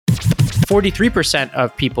43%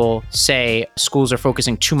 of people say schools are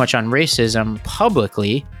focusing too much on racism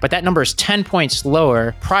publicly, but that number is 10 points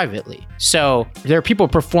lower privately. So there are people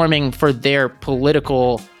performing for their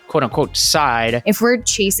political quote unquote side. If we're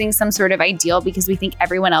chasing some sort of ideal because we think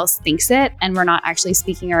everyone else thinks it and we're not actually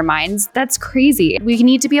speaking our minds, that's crazy. We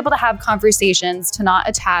need to be able to have conversations, to not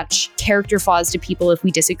attach character flaws to people if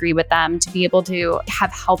we disagree with them, to be able to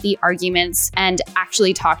have healthy arguments and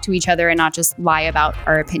actually talk to each other and not just lie about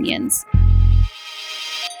our opinions.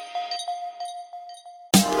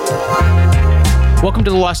 Welcome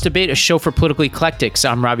to The Lost Debate, a show for political eclectics.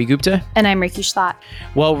 I'm Ravi Gupta. And I'm Ricky Schlott.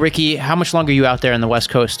 Well, Ricky, how much longer are you out there on the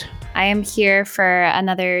West Coast? I am here for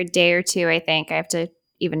another day or two, I think. I have to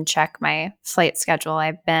even check my flight schedule.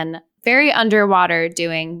 I've been very underwater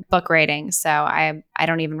doing book writing, so I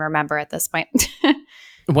don't even remember at this point.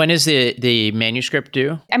 When is the manuscript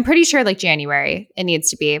due? I'm pretty sure like January. It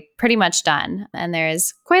needs to be pretty much done. And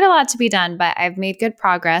there's quite a lot to be done, but I've made good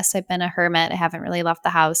progress. I've been a hermit. I haven't really left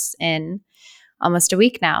the house in almost a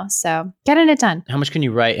week now. So getting it done. How much can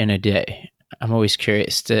you write in a day? I'm always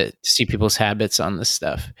curious to see people's habits on this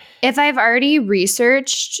stuff. If I've already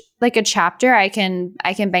researched like a chapter, I can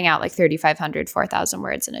bang out like 3,500, 4,000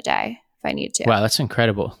 words in a day if I need to. Wow, that's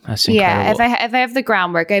incredible. That's incredible. Yeah, if I have the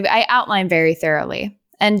groundwork, I outline very thoroughly.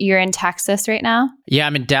 And you're in Texas right now? Yeah,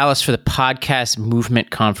 I'm in Dallas for the Podcast Movement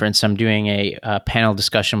Conference. I'm doing a panel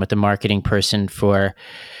discussion with the marketing person for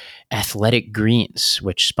Athletic Greens,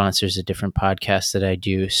 which sponsors a different podcast that I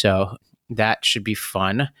do. So that should be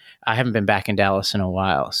fun. I haven't been back in Dallas in a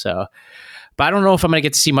while. But I don't know if I'm going to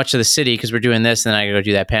get to see much of the city because we're doing this and then I go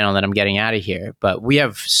do that panel and then I'm getting out of here. But we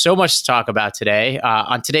have so much to talk about today.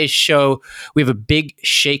 On today's show, we have a big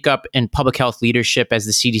shakeup in public health leadership as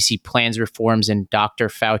the CDC plans reforms and Dr.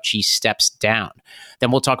 Fauci steps down.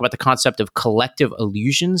 Then we'll talk about the concept of collective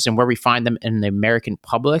illusions and where we find them in the American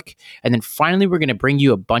public. And then finally, we're going to bring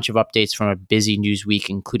you a bunch of updates from a busy news week,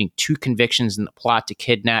 including 2 convictions in the plot to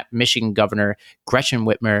kidnap Michigan Governor Gretchen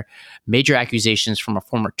Whitmer, major accusations from a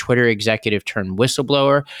former Twitter executive turned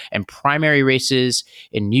whistleblower, and primary races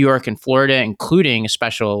in New York and Florida, including 2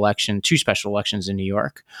 special elections in New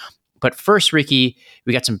York. But first, Ricky,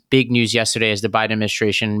 we got some big news yesterday as the Biden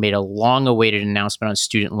administration made a long-awaited announcement on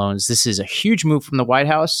student loans. This is a huge move from the White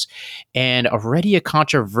House and already a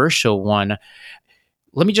controversial one.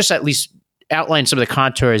 Let me just at least outline some of the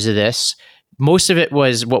contours of this. Most of it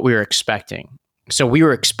was what we were expecting. So we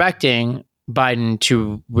were expecting Biden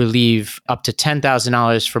to relieve up to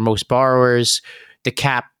 $10,000 for most borrowers. The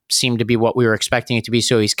cap seemed to be what we were expecting it to be.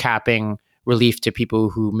 So he's capping relief to people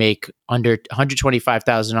who make under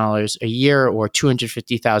 $125,000 a year or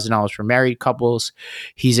 $250,000 for married couples.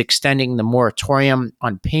 He's extending the moratorium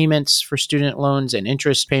on payments for student loans and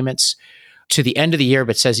interest payments to the end of the year,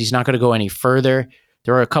 but says he's not going to go any further.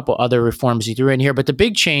 There are a couple other reforms he threw in here, but the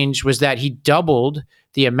big change was that he doubled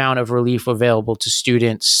the amount of relief available to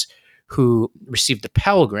students who received the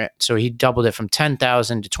Pell Grant. So he doubled it from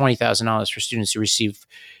 $10,000 to $20,000 for students who receive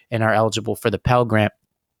and are eligible for the Pell Grant.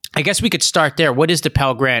 I guess we could start there. What is the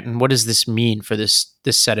Pell Grant and what does this mean for this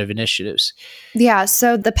set of initiatives? Yeah,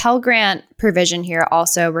 so the Pell Grant provision here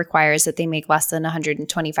also requires that they make less than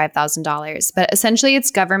 $125,000. But essentially,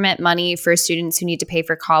 it's government money for students who need to pay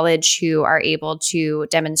for college who are able to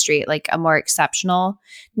demonstrate like a more exceptional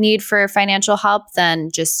need for financial help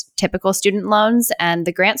than just typical student loans. And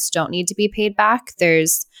the grants don't need to be paid back.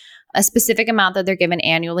 There's a specific amount that they're given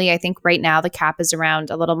annually. I think right now the cap is around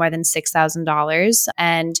a little more than $6,000.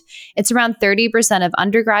 And it's around 30% of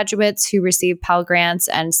undergraduates who receive Pell Grants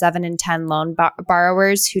and 7 in 10 loan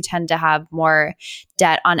borrowers who tend to have more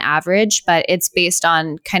debt on average. But it's based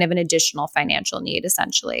on kind of an additional financial need,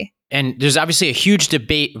 essentially. And there's obviously a huge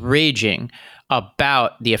debate raging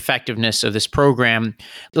about the effectiveness of this program.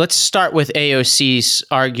 Let's start with AOC's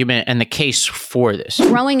argument and the case for this.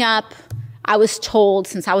 Growing up, I was told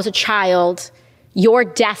since I was a child, your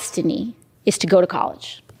destiny is to go to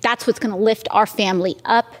college. That's what's going to lift our family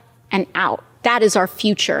up and out. That is our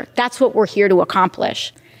future. That's what we're here to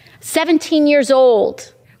accomplish. 17 years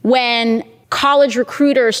old, when college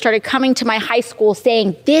recruiters started coming to my high school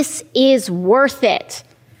saying, this is worth it.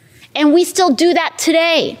 And we still do that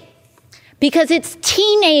today because it's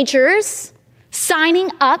teenagers signing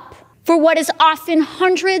up for what is often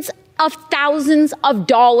hundreds of thousands of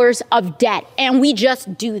dollars of debt. And we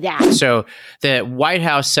just do that. So the White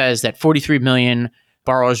House says that 43 million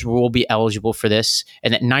borrowers will be eligible for this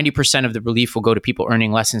and that 90% of the relief will go to people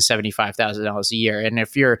earning less than $75,000 a year. And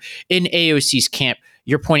if you're in AOC's camp,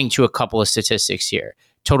 you're pointing to a couple of statistics here.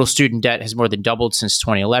 Total student debt has more than doubled since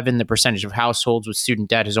 2011. The percentage of households with student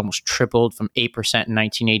debt has almost tripled from 8% in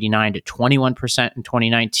 1989 to 21% in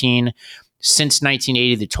 2019. Since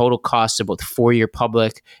 1980, the total cost of both four-year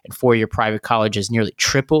public and four-year private college has nearly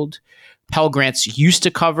tripled. Pell Grants used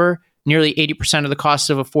to cover nearly 80% of the cost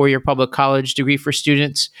of a four-year public college degree for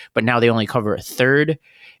students, but now they only cover a third.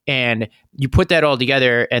 And you put that all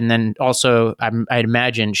together, and then also, I'd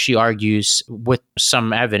imagine she argues with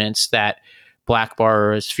some evidence that Black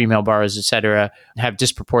borrowers, female borrowers, et cetera, have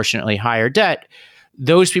disproportionately higher debt.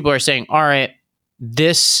 Those people are saying, all right,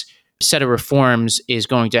 this set of reforms is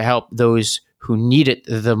going to help those who need it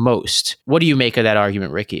the most. What do you make of that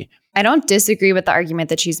argument, Ricky? I don't disagree with the argument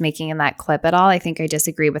that she's making in that clip at all. I think I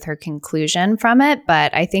disagree with her conclusion from it,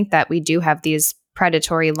 but I think that we do have these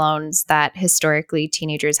predatory loans that historically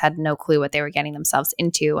teenagers had no clue what they were getting themselves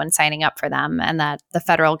into when signing up for them, and that the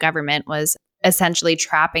federal government was essentially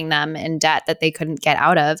trapping them in debt that they couldn't get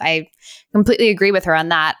out of. I completely agree with her on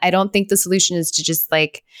that. I don't think the solution is to just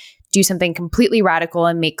do something completely radical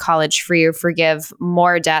and make college free or forgive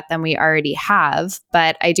more debt than we already have.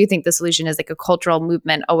 But I do think the solution is a cultural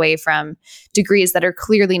movement away from degrees that are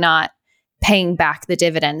clearly not paying back the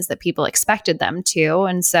dividends that people expected them to.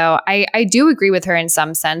 And so I do agree with her in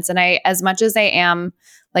some sense. And as much as I am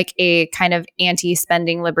a kind of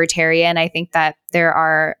anti-spending libertarian, I think that there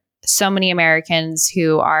are so many Americans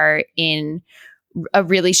who are in a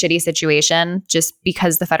really shitty situation just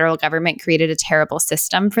because the federal government created a terrible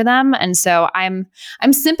system for them. And so I'm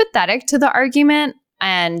sympathetic to the argument,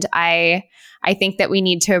 and I think that we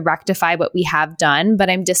need to rectify what we have done,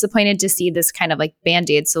 but I'm disappointed to see this kind of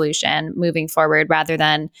Band-Aid solution moving forward rather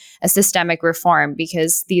than a systemic reform,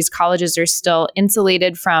 because these colleges are still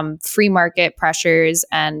insulated from free market pressures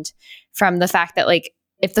and from the fact that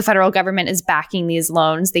if the federal government is backing these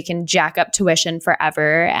loans, they can jack up tuition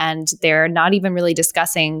forever. And they're not even really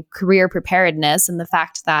discussing career preparedness and the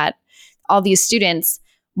fact that all these students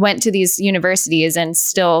went to these universities and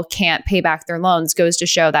still can't pay back their loans goes to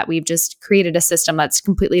show that we've just created a system that's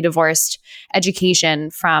completely divorced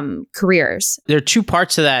education from careers. There are two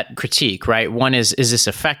parts to that critique, right? One is this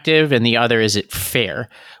effective? And the other, is it fair?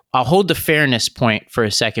 I'll hold the fairness point for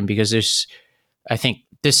a second, because this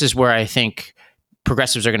is where I think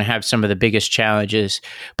progressives are going to have some of the biggest challenges.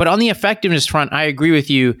 But on the effectiveness front, I agree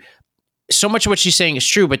with you. So much of what she's saying is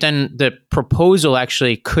true, but then the proposal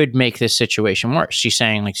actually could make this situation worse. She's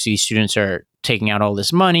saying these students are taking out all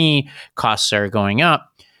this money, costs are going up.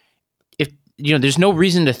 There's no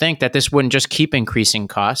reason to think that this wouldn't just keep increasing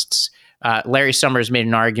costs. Larry Summers made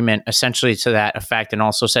an argument essentially to that effect, and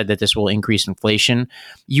also said that this will increase inflation.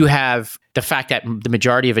 You have the fact that the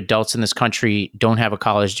majority of adults in this country don't have a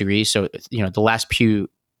college degree. So, the last Pew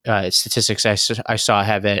statistics I saw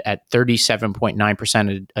have it at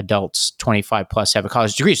 37.9% of adults 25 plus have a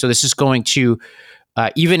college degree. So this is going to,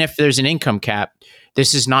 even if there's an income cap,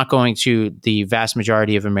 this is not going to the vast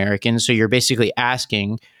majority of Americans. So you're basically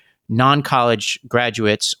asking non-college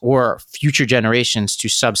graduates or future generations to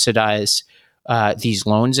subsidize these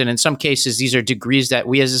loans. And in some cases, these are degrees that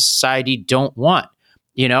we as a society don't want.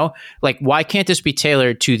 Why can't this be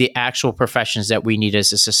tailored to the actual professions that we need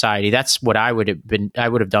as a society? That's what I would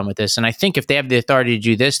have done with this. And I think if they have the authority to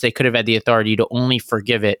do this, they could have had the authority to only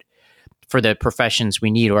forgive it for the professions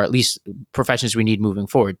we need, or at least professions we need moving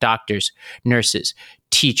forward: doctors, nurses,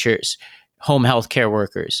 teachers, home health care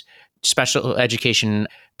workers, special education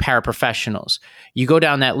paraprofessionals. You go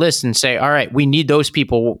down that list and say, all right, we need those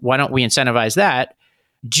people. Why don't we incentivize that?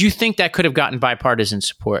 Do you think that could have gotten bipartisan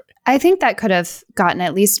support? I think that could have gotten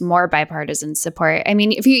at least more bipartisan support. I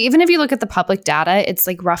mean, if you look at the public data, it's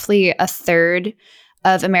roughly a third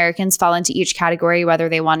of Americans fall into each category, whether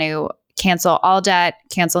they want to cancel all debt,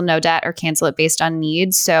 cancel no debt, or cancel it based on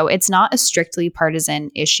needs. So it's not a strictly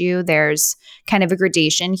partisan issue. There's kind of a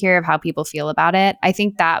gradation here of how people feel about it. I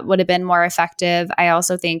think that would have been more effective. I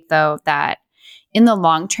also think, though, that in the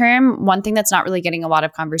long term, one thing that's not really getting a lot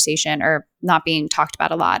of conversation or not being talked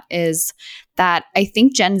about a lot is that I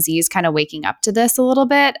think Gen Z is kind of waking up to this a little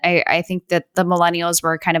bit. I think that the millennials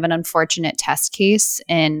were kind of an unfortunate test case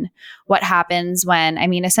in what happens when,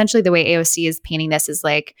 essentially the way AOC is painting this is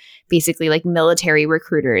basically military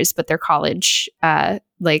recruiters, but they're college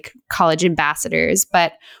ambassadors.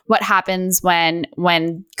 But what happens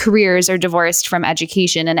when careers are divorced from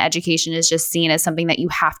education, and education is just seen as something that you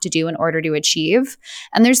have to do in order to achieve?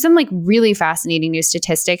 And there's some really fascinating new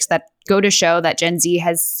statistics that go to show that Gen Z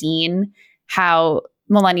has seen how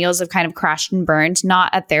millennials have kind of crashed and burned,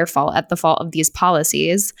 not at their fault, at the fault of these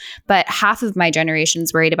policies. But half of my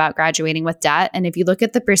generation's worried about graduating with debt. And if you look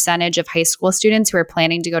at the percentage of high school students who are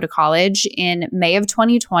planning to go to college, in May of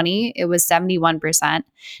 2020, it was 71%.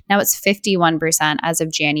 Now it's 51% as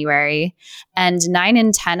of January. And 9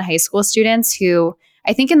 in 10 high school students who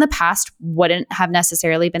I think in the past wouldn't have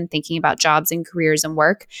necessarily been thinking about jobs and careers and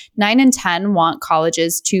work, 9 in 10 want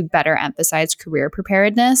colleges to better emphasize career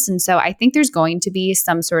preparedness. And so I think there's going to be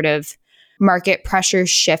some sort of market pressure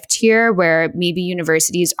shift here where maybe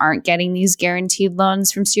universities aren't getting these guaranteed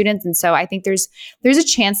loans from students. And so I think there's a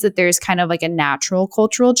chance that there's kind of like a natural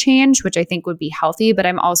cultural change, which I think would be healthy. But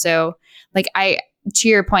I'm also like, to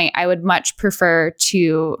your point, I would much prefer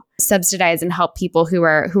to subsidize and help people who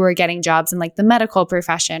are getting jobs in like the medical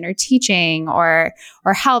profession or teaching or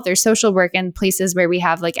health or social work in places where we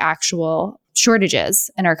have like actual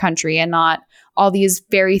shortages in our country, and not all these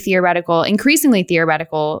very theoretical, increasingly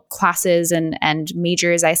theoretical classes and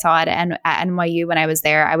majors I saw at NYU when I was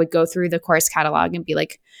there. I would go through the course catalog and be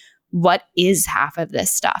like, what is half of this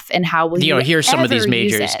stuff and how will you here's some of these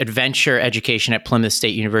majors: it? Adventure education at Plymouth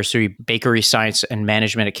State University, bakery science and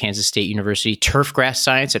management at Kansas State University, turfgrass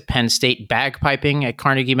science at Penn State, bagpiping at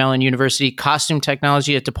Carnegie Mellon University, costume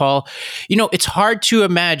technology at DePaul. It's hard to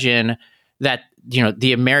imagine that,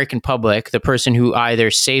 the American public, the person who either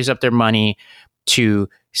saves up their money to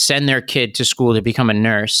send their kid to school to become a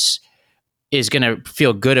nurse, is going to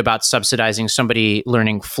feel good about subsidizing somebody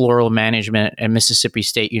learning floral management at Mississippi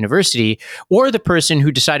State University, or the person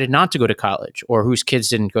who decided not to go to college or whose kids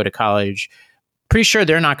didn't go to college. Pretty sure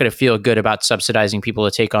they're not going to feel good about subsidizing people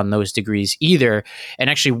to take on those degrees either. And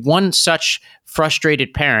actually, one such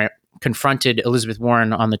frustrated parent confronted Elizabeth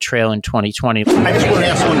Warren on the trail in 2020. I just want to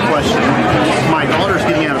ask one question. My daughter's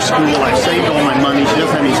getting out of school. I saved all my money. She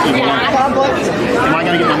doesn't have any student loans. Am I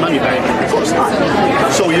going to get my money back? Of course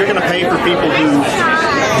not. So you're going to pay for people who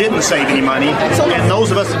didn't save any money, and those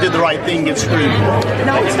of us that did the right thing get screwed.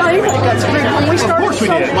 No, it's not even that got screwed. When we started, of course we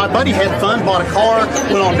did. My buddy had fun, bought a car,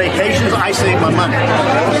 went on vacations. I saved my money.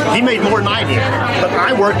 He made more than I did, but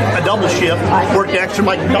I worked a double shift, worked extra.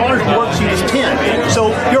 My daughter's worksheet is 10. So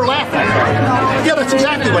you're laughing. Yeah, that's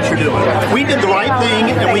exactly what you're doing. We did the right thing,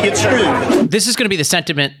 and we get screwed. This is going to be the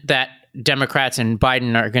sentiment that Democrats and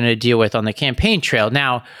Biden are going to deal with on the campaign trail.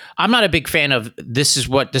 Now, I'm not a big fan of this is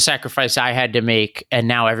what the sacrifice I had to make, and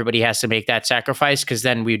now everybody has to make that sacrifice, because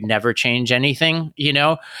then we'd never change anything,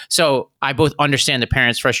 So I both understand the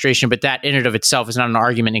parents' frustration, but that in and of itself is not an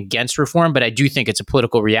argument against reform, but I do think it's a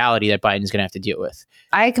political reality that Biden's going to have to deal with.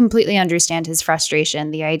 I completely understand his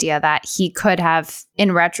frustration, the idea that he could have,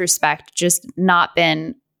 in retrospect, just not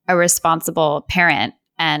been a responsible parent,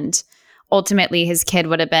 and ultimately his kid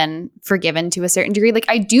would have been forgiven to a certain degree. Like,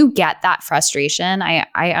 I do get that frustration.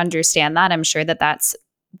 I understand that. I'm sure that that's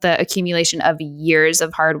the accumulation of years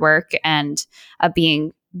of hard work and of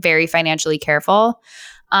being very financially careful.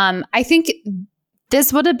 I think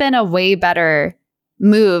this would have been a way better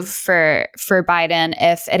move for Biden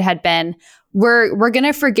if it had been, we're going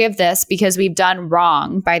to forgive this because we've done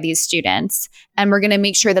wrong by these students, and we're going to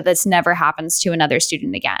make sure that this never happens to another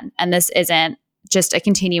student again. And this isn't just a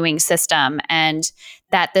continuing system, and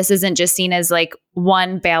that this isn't just seen as like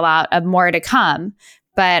one bailout of more to come.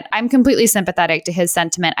 But I'm completely sympathetic to his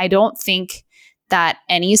sentiment. I don't think that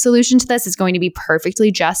any solution to this is going to be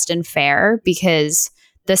perfectly just and fair, because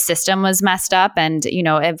the system was messed up. And,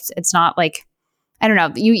 if it's not like, I don't know,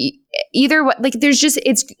 there's just,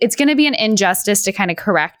 it's going to be an injustice to kind of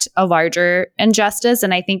correct a larger injustice.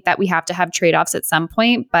 And I think that we have to have trade-offs at some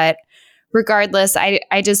point. But regardless, I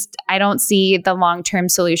don't see the long-term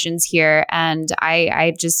solutions here. And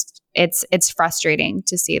it's frustrating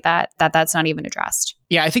to see that's not even addressed.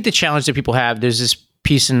 Yeah, I think the challenge that people have, there's this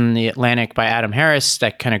piece in The Atlantic by Adam Harris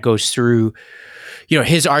that kind of goes through,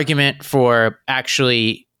 his argument for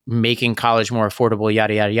actually making college more affordable,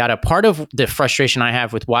 yada, yada, yada. Part of the frustration I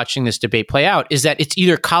have with watching this debate play out is that it's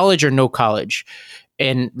either college or no college.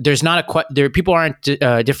 And there's not people aren't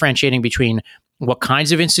differentiating between what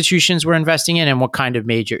kinds of institutions we're investing in and what kind of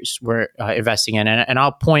majors we're investing in. And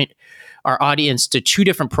I'll point our audience to two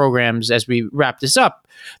different programs as we wrap this up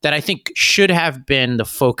that I think should have been the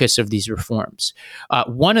focus of these reforms.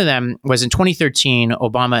 One of them was in 2013,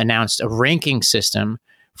 Obama announced a ranking system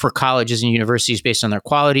for colleges and universities based on their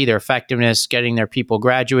quality, their effectiveness, getting their people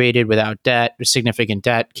graduated without debt, significant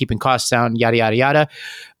debt, keeping costs down, yada, yada, yada.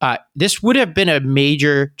 This would have been a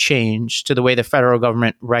major change to the way the federal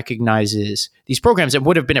government recognizes these programs. It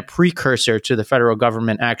would have been a precursor to the federal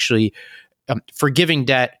government actually forgiving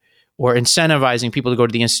debt or incentivizing people to go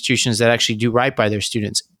to the institutions that actually do right by their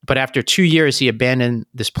students. But after 2 years, he abandoned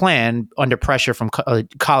this plan under pressure from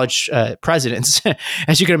college presidents.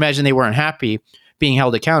 As you can imagine, they weren't happy being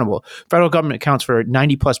held accountable. Federal government accounts for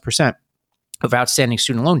 90+% of outstanding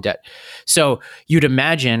student loan debt. So you'd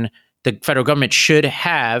imagine the federal government should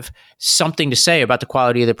have something to say about the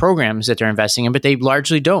quality of the programs that they're investing in, but they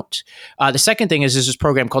largely don't. The second thing is this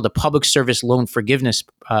program called the Public Service Loan Forgiveness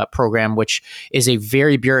Program, which is a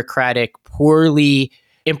very bureaucratic, poorly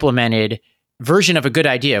implemented version of a good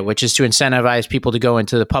idea, which is to incentivize people to go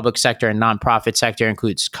into the public sector and nonprofit sector,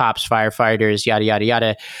 includes cops, firefighters, yada, yada,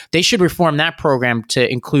 yada. They should reform that program to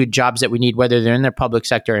include jobs that we need, whether they're in the public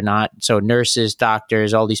sector or not. So nurses,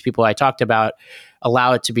 doctors, all these people I talked about,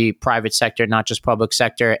 allow it to be private sector, not just public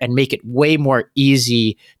sector, and make it way more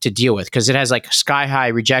easy to deal with, because it has like sky high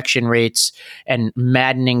rejection rates and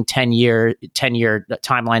maddening 10-year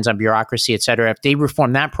timelines on bureaucracy, et cetera. If they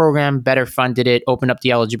reform that program, better funded it, opened up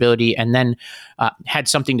the eligibility, and then had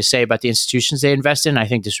something to say about the institutions they invest in, I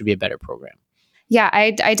think this would be a better program. Yeah,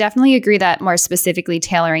 I definitely agree that more specifically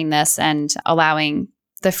tailoring this and allowing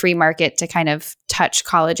the free market to kind of touch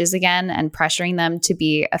colleges again and pressuring them to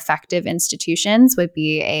be effective institutions would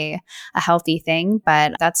be a healthy thing.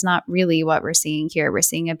 But that's not really what we're seeing here. We're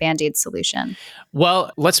seeing a Band-Aid solution.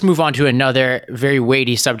 Well, let's move on to another very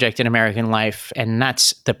weighty subject in American life, and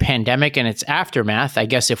that's the pandemic and its aftermath, I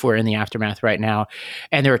guess, if we're in the aftermath right now.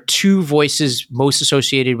 And there are two voices most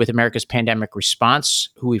associated with America's pandemic response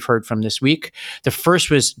who we've heard from this week. The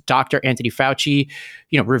first was Dr. Anthony Fauci,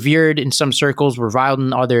 revered in some circles, reviled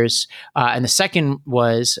in others. And the second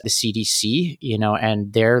was the CDC,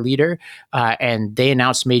 and their leader. And they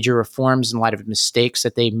announced major reforms in light of mistakes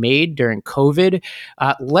that they made during COVID.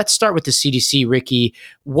 Let's start with the CDC, Ricky.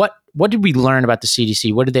 What did we learn about the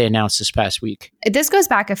CDC? What did they announce this past week? This goes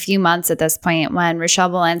back a few months at this point when Rochelle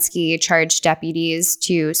Walensky charged deputies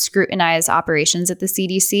to scrutinize operations at the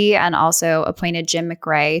CDC and also appointed Jim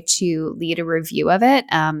McRae to lead a review of it,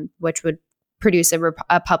 which would produce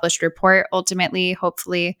a published report ultimately,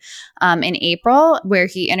 hopefully in April, where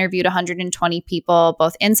he interviewed 120 people,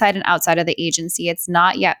 both inside and outside of the agency. It's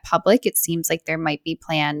not yet public. It seems like there might be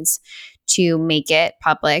plans to make it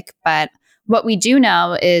public. But what we do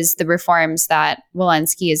know is the reforms that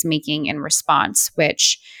Walensky is making in response,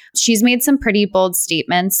 which she's made some pretty bold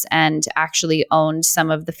statements and actually owned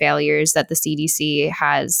some of the failures that the CDC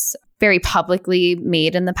has very publicly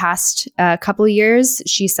made in the past couple of years.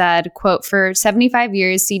 She said, quote, "For 75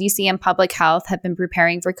 years, CDC and public health have been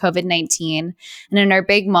preparing for COVID-19. And in our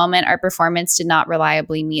big moment, our performance did not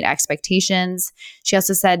reliably meet expectations." She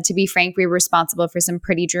also said, "To be frank, we were responsible for some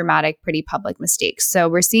pretty dramatic, pretty public mistakes." So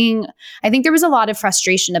we're seeing, I think there was a lot of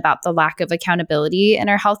frustration about the lack of accountability in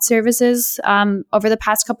our health services over the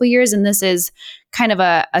past couple of years. And this is kind of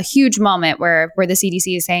a huge moment where the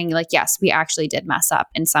CDC is saying, like, yes, we actually did mess up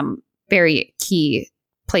in some very key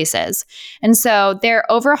places. And so they're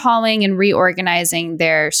overhauling and reorganizing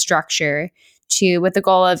their structure with the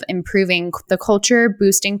goal of improving the culture,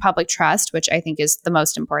 boosting public trust, which I think is the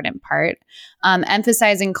most important part,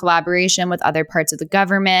 emphasizing collaboration with other parts of the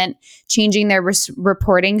government, changing their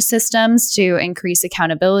reporting systems to increase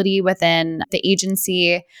accountability within the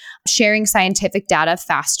agency, sharing scientific data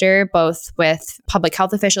faster, both with public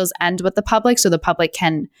health officials and with the public, so the public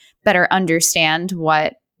can better understand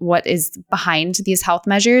what is behind these health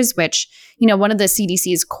measures, which, one of the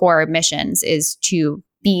CDC's core missions is to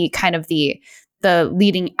be kind of the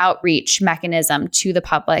leading outreach mechanism to the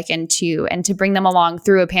public and to bring them along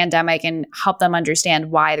through a pandemic and help them understand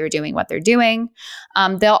why they're doing what they're doing.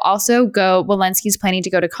 They'll also Walensky's planning to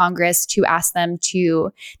go to Congress to ask them to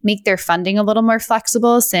make their funding a little more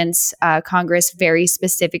flexible, since Congress very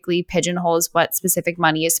specifically pigeonholes what specific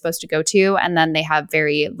money is supposed to go to. And then they have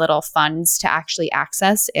very little funds to actually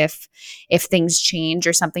access if things change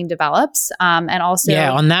or something develops. And also,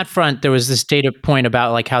 yeah, on that front, there was this data point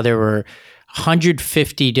about like how there were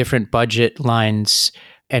 150 different budget lines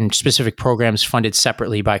and specific programs funded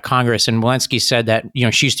separately by Congress. And Walensky said that,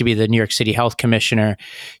 she used to be the New York City Health Commissioner.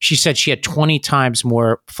 She said she had 20 times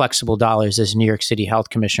more flexible dollars as New York City Health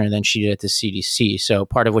Commissioner than she did at the CDC. So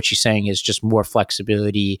part of what she's saying is just more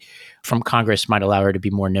flexibility from Congress might allow her to be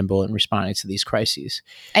more nimble in responding to these crises.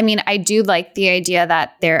 I mean, I do like the idea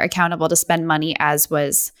that they're accountable to spend money as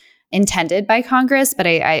was intended by Congress, but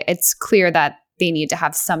it's clear that they need to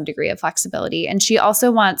have some degree of flexibility. And she also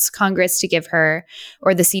wants Congress to give her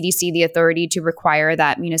or the CDC the authority to require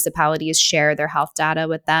that municipalities share their health data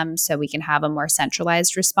with them so we can have a more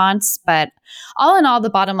centralized response. But all in all, the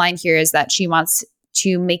bottom line here is that she wants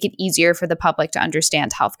to make it easier for the public to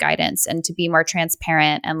understand health guidance and to be more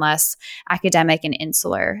transparent and less academic and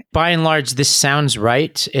insular. By and large, this sounds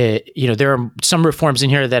right. There are some reforms in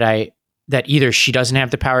here that either she doesn't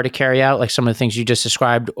have the power to carry out, like some of the things you just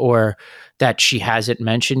described, or that she hasn't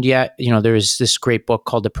mentioned yet. There's this great book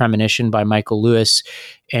called The Premonition by Michael Lewis.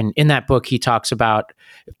 And in that book, he talks about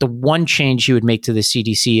the one change he would make to the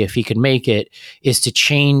CDC, if he could make it, is to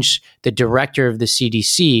change the director of the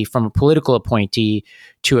CDC from a political appointee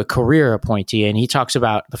to a career appointee. And he talks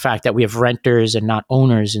about the fact that we have renters and not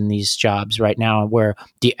owners in these jobs right now, where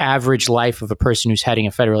the average life of a person who's heading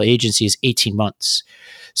a federal agency is 18 months.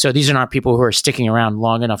 So these are not people who are sticking around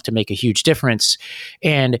long enough to make a huge difference.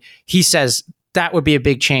 And he says that would be a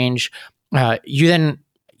big change. You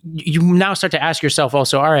now start to ask yourself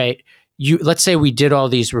also, all right, let's say we did all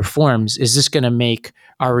these reforms. Is this going to make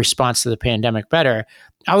our response to the pandemic better?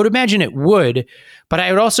 I would imagine it would, but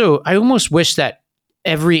I almost wish that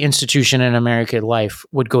every institution in American life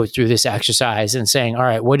would go through this exercise and saying, all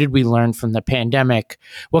right, what did we learn from the pandemic?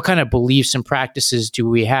 What kind of beliefs and practices do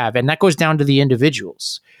we have? And that goes down to the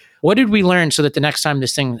individuals. What did we learn so that the next time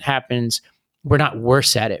this thing happens, we're not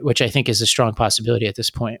worse at it, which I think is a strong possibility at this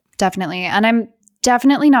point. Definitely. And I'm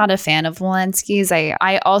definitely not a fan of Walensky's.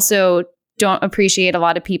 I also don't appreciate a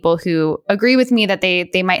lot of people who agree with me that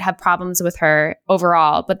they might have problems with her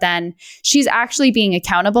overall, but then she's actually being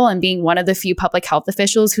accountable and being one of the few public health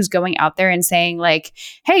officials who's going out there and saying like,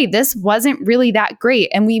 hey, this wasn't really that great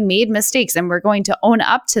and we made mistakes and we're going to own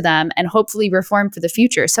up to them and hopefully reform for the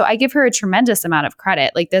future. So I give her a tremendous amount of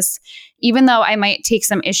credit. Like this, even though I might take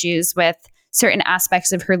some issues with certain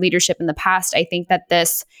aspects of her leadership in the past, I think that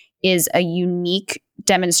this is a unique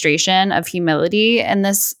demonstration of humility in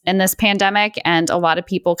this pandemic, and a lot of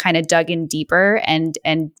people kind of dug in deeper and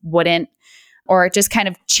wouldn't, or just kind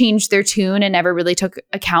of changed their tune and never really took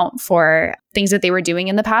account for things that they were doing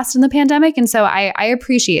in the past in the pandemic. And so I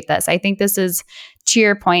appreciate this. I think this is, to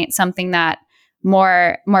your point, something that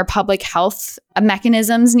more public health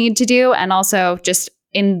mechanisms need to do, and also just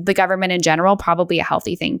in the government in general, probably a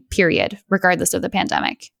healthy thing, period, regardless of the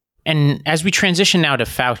pandemic. And as we transition now to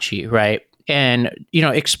Fauci, right? And,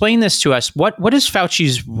 explain this to us. What has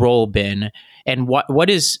Fauci's role been, and what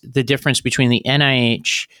is the difference between the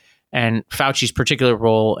NIH and Fauci's particular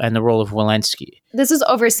role and the role of Walensky? This is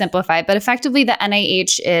oversimplified, but effectively the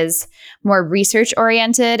NIH is more research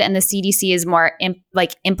oriented and the CDC is more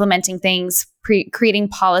implementing things, creating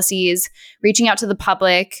policies, reaching out to the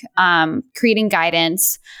public, creating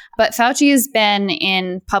guidance. But Fauci has been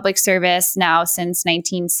in public service now since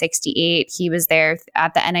 1968. He was there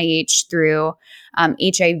at the NIH through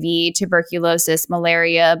HIV, tuberculosis,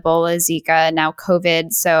 malaria, Ebola, Zika, now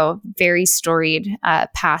COVID. So very storied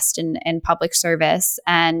past in public service.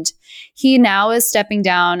 And he now is stepping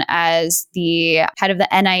down as the head of the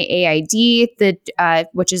NIAID,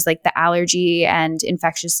 which is like the allergy and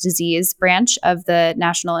infectious disease branch of the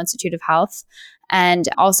National Institute of Health. And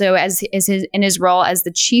also in his role as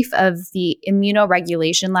the chief of the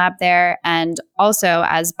immunoregulation lab there, and also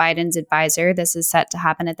as Biden's advisor. This is set to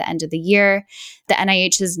happen at the end of the year. The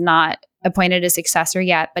NIH has not appointed a successor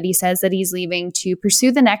yet, but he says that he's leaving to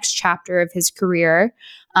pursue the next chapter of his career.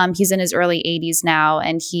 He's in his early 80s now,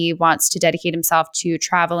 and he wants to dedicate himself to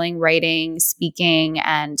traveling, writing, speaking,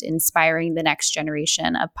 and inspiring the next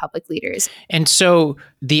generation of public leaders. And so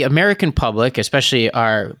the American public, especially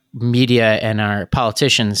our media and our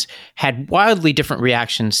politicians, had wildly different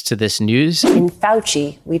reactions to this news. In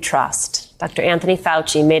Fauci, we trust. Dr. Anthony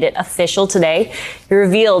Fauci made it official today. He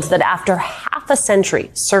revealed that after half a century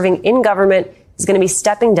serving in government, he's going to be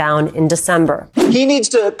stepping down in December. He needs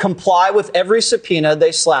to comply with every subpoena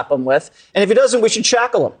they slap him with. And if he doesn't, we should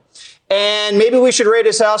shackle him. And maybe we should raid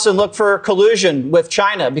his house and look for collusion with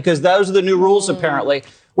China, because those are the new rules, apparently.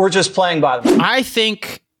 We're just playing by them. I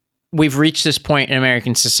think we've reached this point in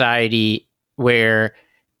American society where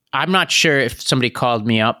I'm not sure if somebody called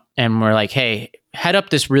me up and were like, hey, head up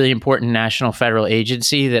this really important national federal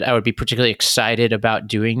agency, that I would be particularly excited about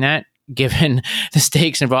doing that, given the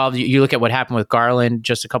stakes involved. You look at what happened with Garland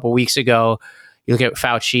just a couple of weeks ago. You look at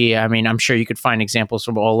Fauci. I mean, I'm sure you could find examples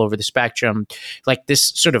from all over the spectrum. Like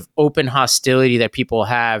this sort of open hostility that people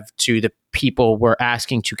have to the people we're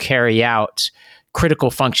asking to carry out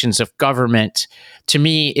critical functions of government, to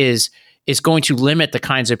me, is going to limit the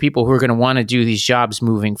kinds of people who are going to want to do these jobs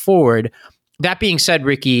moving forward. That being said,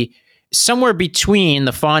 Ricky, somewhere between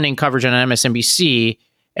the fawning coverage on MSNBC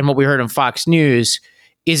and what we heard on Fox News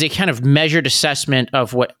is a kind of measured assessment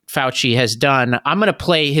of what Fauci has done. I'm going to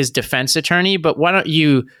play his defense attorney, but why don't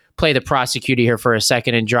you play the prosecutor here for a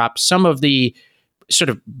second and drop some of the sort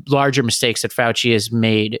of larger mistakes that Fauci has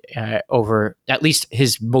made over at least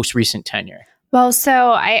his most recent tenure? Well,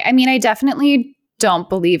 so I mean, I definitely don't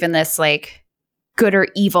believe in this like good or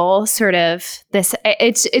evil sort of this.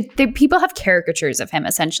 People have caricatures of him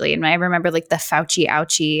essentially, and I remember like the Fauci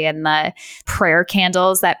ouchie and the prayer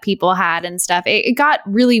candles that people had and stuff. It got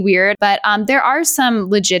really weird, but there are some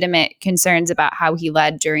legitimate concerns about how he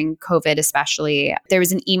led during COVID, especially. There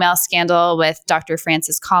was an email scandal with Dr.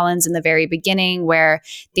 Francis Collins in the very beginning where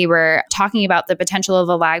they were talking about the potential of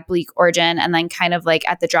a lag bleak origin, and then kind of like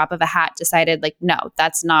at the drop of a hat decided like, no,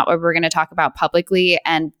 that's not what we're going to talk about publicly.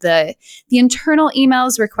 And the internal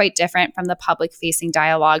emails were quite different from the public facing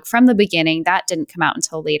dialogue from the beginning. That didn't come out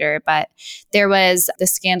until later, but there was the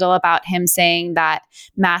scandal about him saying that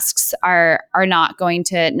masks are not going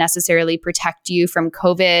to necessarily protect you from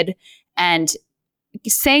COVID, and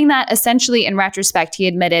saying that essentially in retrospect, he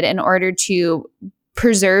admitted in order to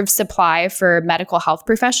preserve supply for medical health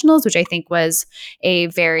professionals, which I think was a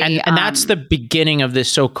very... And that's the beginning of this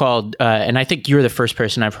so-called, and I think you're the first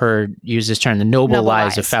person I've heard use this term, the noble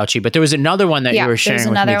lies of Fauci. But there was another one that you were sharing with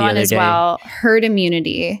me the other day. There's another one as well, herd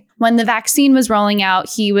immunity. When the vaccine was rolling out,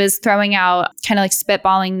 he was throwing out kind of like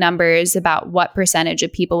spitballing numbers about what percentage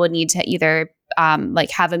of people would need to either like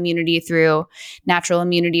have immunity through natural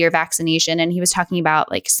immunity or vaccination. And he was talking about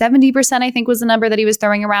like 70%, I think was the number that he was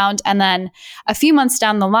throwing around. And then a few months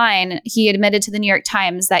down the line, he admitted to the New York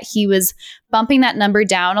Times that he was bumping that number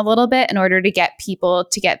down a little bit in order to get people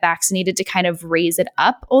to get vaccinated to kind of raise it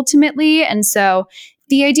up ultimately. And so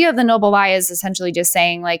the idea of the noble lie is essentially just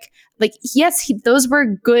saying like yes, those were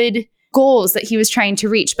good goals that he was trying to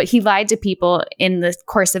reach, but he lied to people in the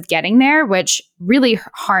course of getting there, which really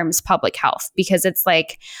harms public health because it's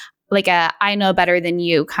like a I know better than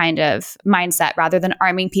you kind of mindset rather than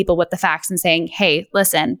arming people with the facts and saying, hey,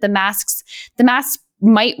 listen, the masks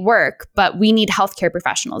might work, but we need healthcare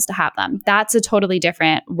professionals to have them. That's a totally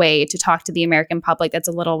different way to talk to the American public. That's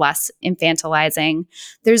a little less infantilizing.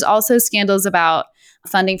 There's also scandals about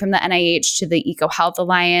funding from the NIH to the EcoHealth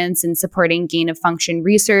Alliance and supporting gain of function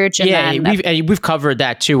research. And we've covered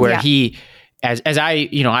that too, where he, as I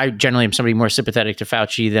generally am somebody more sympathetic to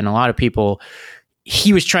Fauci than a lot of people.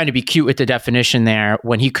 He was trying to be cute with the definition there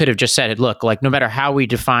when he could have just said it, look, like no matter how we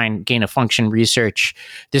define gain of function research,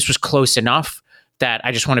 this was close enough that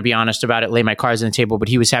I just want to be honest about it, lay my cards on the table, but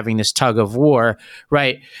he was having this tug of war,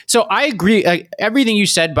 right? So I agree. Everything you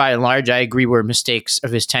said by and large, I agree were mistakes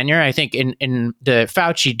of his tenure. I think in the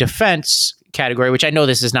Fauci defense category, which I know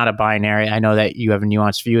this is not a binary, I know that you have a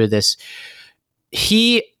nuanced view of this.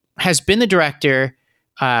 He has been the director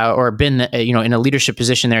or been in a leadership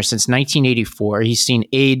position there since 1984. He's seen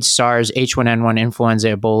AIDS, SARS, H1N1,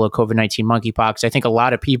 influenza, Ebola, COVID-19, monkeypox. I think a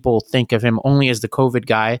lot of people think of him only as the COVID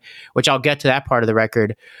guy, which I'll get to that part of the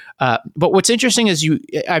record. But what's interesting is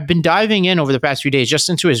I've been diving in over the past few days just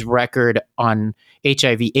into his record on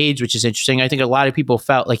HIV AIDS, which is interesting. I think a lot of people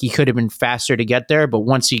felt like he could have been faster to get there, but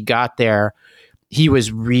once he got there, he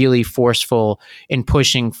was really forceful in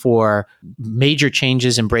pushing for major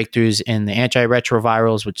changes and breakthroughs in the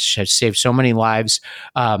antiretrovirals, which has saved so many lives.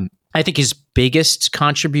 I think his biggest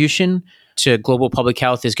contribution to global public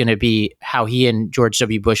health is going to be how he and George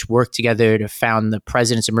W. Bush worked together to found the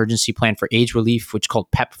President's Emergency Plan for AIDS Relief, which is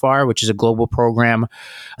called PEPFAR, which is a global program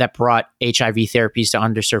that brought HIV therapies to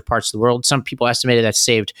underserved parts of the world. Some people estimated that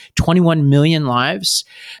saved 21 million lives.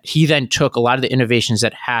 He then took a lot of the innovations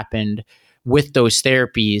that happened with those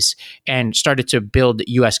therapies and started to build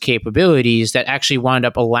U.S. capabilities that actually wound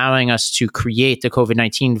up allowing us to create the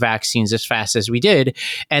COVID-19 vaccines as fast as we did.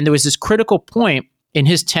 And there was this critical point in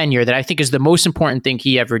his tenure that I think is the most important thing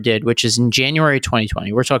he ever did, which is in January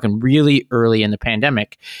 2020. We're talking really early in the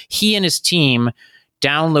pandemic. He and his team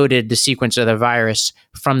downloaded the sequence of the virus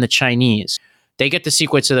from the Chinese. They get the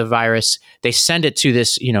sequence of the virus. They send it to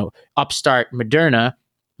this, upstart Moderna.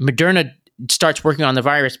 Moderna starts working on the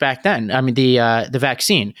virus back then. I mean, the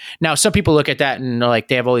vaccine. Now, some people look at that and they're like,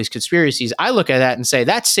 they have all these conspiracies. I look at that and say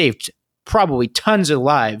that saved probably tons of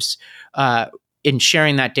lives in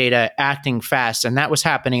sharing that data, acting fast. And that was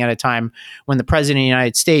happening at a time when the president of the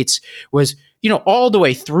United States was, all the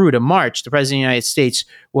way through to March, the president of the United States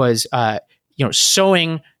was,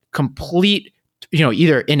 sowing complete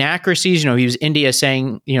either inaccuracies, he was India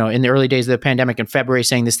saying, in the early days of the pandemic in February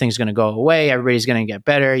saying this thing's going to go away, everybody's going to get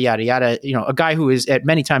better, yada, yada. A guy who is at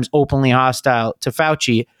many times openly hostile to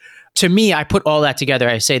Fauci. To me, I put all that together.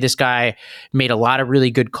 I say this guy made a lot of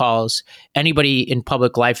really good calls. Anybody in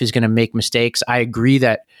public life is going to make mistakes. I agree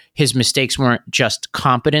that his mistakes weren't just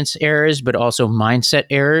competence errors, but also mindset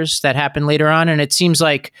errors that happened later on. And it seems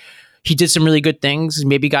like he did some really good things,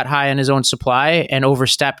 maybe got high on his own supply and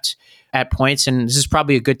overstepped at points, and this is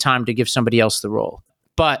probably a good time to give somebody else the role.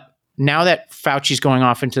 But now that Fauci's going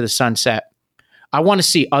off into the sunset, I want to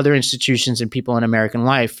see other institutions and people in American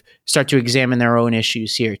life start to examine their own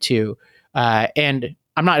issues here too. And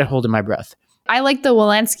I'm not holding my breath. I like the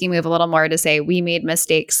Walensky move a little more to say we made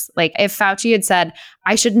mistakes. Like if Fauci had said,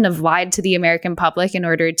 I shouldn't have lied to the American public in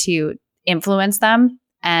order to influence them,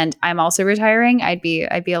 and I'm also retiring, I'd be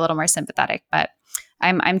a little more sympathetic. But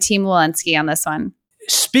I'm Team Walensky on this one.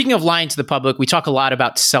 Speaking of lying to the public, we talk a lot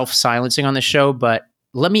about self-silencing on the show, but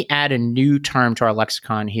let me add a new term to our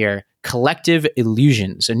lexicon here: collective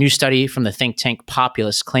illusions. A new study from the think tank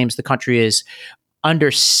Populist claims the country is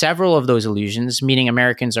under several of those illusions, meaning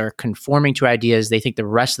Americans are conforming to ideas they think the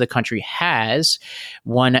rest of the country has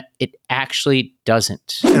when it actually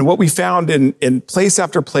doesn't. And what we found in place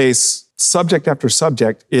after place, subject after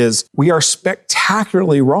subject, is we are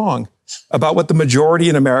spectacularly wrong about what the majority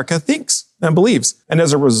in America thinks and believes. And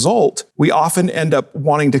as a result, we often end up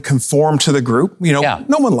wanting to conform to the group. No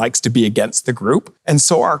one likes to be against the group. And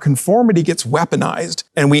so our conformity gets weaponized,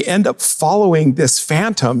 and we end up following this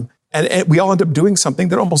phantom. And we all end up doing something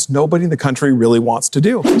that almost nobody in the country really wants to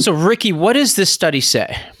do. So, Ricky, what does this study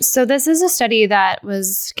say? So this is a study that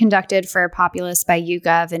was conducted for Populist by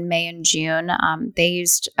YouGov in May and June. They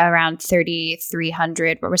used around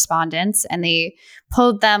 3,300 respondents, and they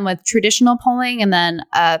polled them with traditional polling and then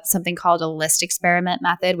something called a list experiment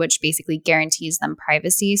method, which basically guarantees them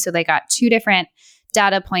privacy. So they got two different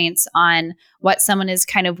data points on what someone is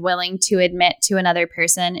kind of willing to admit to another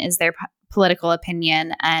person is their political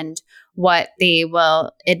opinion and what they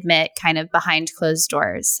will admit kind of behind closed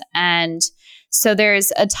doors. And so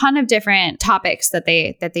there's a ton of different topics that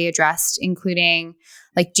they addressed, including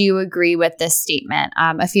like, do you agree with this statement?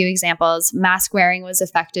 A few examples: mask wearing was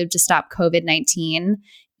effective to stop COVID-19.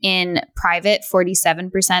 In private,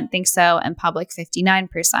 47% think so, and public,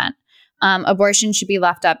 59%. Abortion should be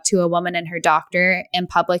left up to a woman and her doctor. In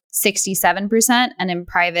public, 67%, and in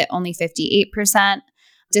private, only 58%.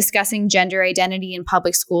 Discussing gender identity in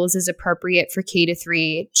public schools is appropriate for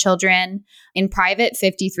K-3 children. In private,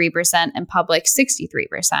 53%, and public,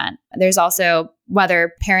 63%. There's also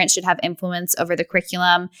whether parents should have influence over the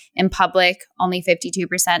curriculum. In public, only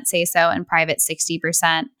 52% say so. In private,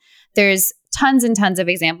 60%. There's tons and tons of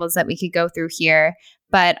examples that we could go through here.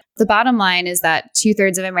 But the bottom line is that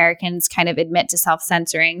 2/3 of Americans kind of admit to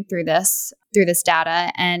self-censoring through this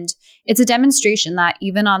data. And it's a demonstration that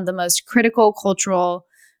even on the most critical cultural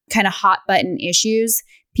kind of hot button issues,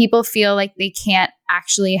 people feel like they can't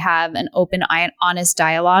actually have an open, honest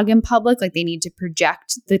dialogue in public. Like they need to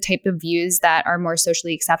project the type of views that are more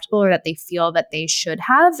socially acceptable or that they feel that they should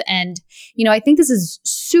have. And, I think this is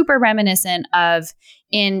super reminiscent of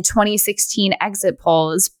in 2016 exit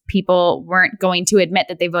polls, people weren't going to admit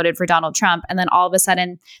that they voted for Donald Trump. And then all of a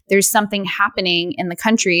sudden, there's something happening in the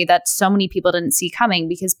country that so many people didn't see coming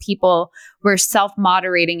because people were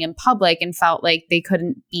self-moderating in public and felt like they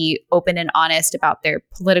couldn't be open and honest about their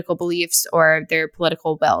political beliefs or their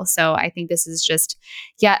political will. So I think this is just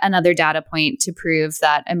yet another data point to prove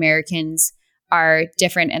that Americans are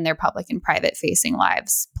different in their public and private facing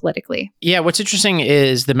lives politically. Yeah, what's interesting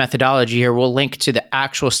is the methodology here. We'll link to the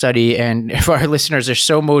actual study. And if our listeners are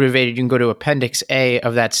so motivated, you can go to Appendix A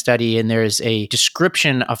of that study. And there's a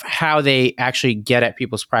description of how they actually get at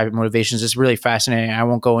people's private motivations. It's really fascinating. I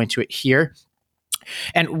won't go into it here.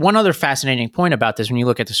 And one other fascinating point about this, when you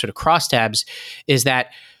look at the sort of crosstabs, is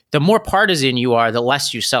that the more partisan you are, the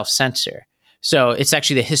less you self-censor. So it's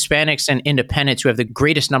actually the Hispanics and independents who have the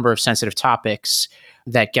greatest number of sensitive topics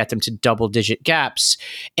that get them to double-digit gaps.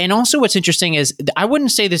 And also what's interesting is I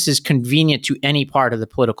wouldn't say this is convenient to any part of the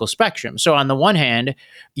political spectrum. So on the one hand,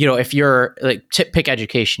 if you're like pick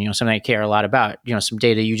education, something I care a lot about, some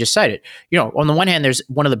data you just cited, on the one hand, there's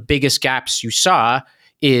one of the biggest gaps you saw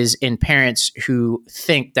is in parents who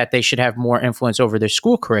think that they should have more influence over their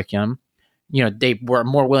school curriculum. They were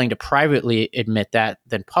more willing to privately admit that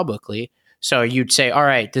than publicly. So you'd say, all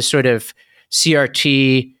right, this sort of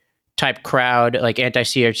CRT type crowd, like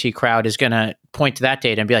anti-CRT crowd, is going to point to that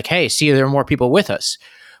data and be like, hey, see, there are more people with us.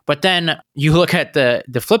 But then you look at the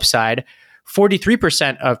flip side,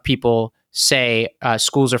 43% of people say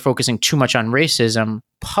schools are focusing too much on racism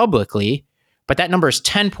publicly, but that number is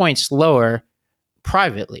 10 points lower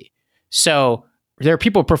privately. So there are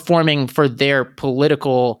people performing for their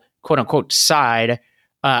political, quote unquote, side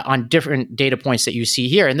on different data points that you see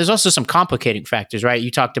here. And there's also some complicating factors, right?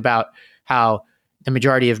 You talked about how the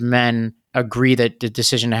majority of men agree that the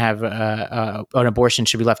decision to have an abortion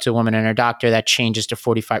should be left to a woman and her doctor. That changes to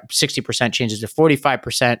 60% changes to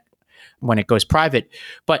 45% when it goes private.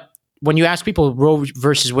 But when you ask people Roe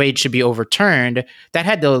versus Wade should be overturned, that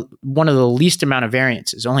had one of the least amount of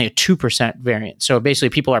variances, only a 2% variance. So basically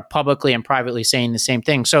people are publicly and privately saying the same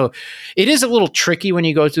thing. So it is a little tricky when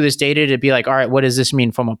you go through this data to be like, all right, what does this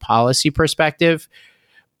mean from a policy perspective?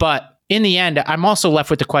 But in the end, I'm also left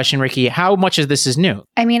with the question, Ricky, how much of this is new?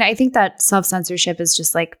 I mean, I think that self-censorship is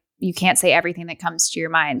just like, you can't say everything that comes to your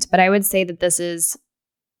mind. But I would say that this is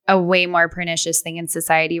a way more pernicious thing in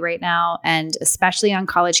society right now. And especially on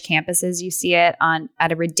college campuses, you see it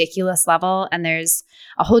at a ridiculous level. And there's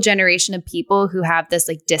a whole generation of people who have this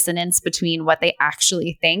like dissonance between what they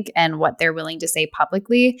actually think and what they're willing to say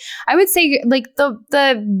publicly. I would say like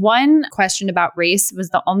the one question about race was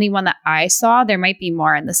the only one that I saw. There might be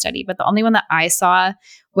more in the study, but the only one that I saw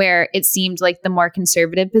where it seemed like the more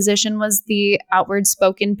conservative position was the outward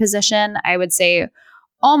spoken position. I would say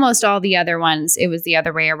almost all the other ones, it was the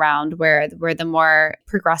other way around, where the more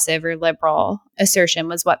progressive or liberal assertion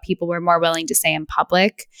was what people were more willing to say in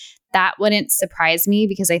public. That wouldn't surprise me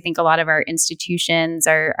because I think a lot of our institutions,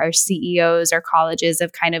 our CEOs, our colleges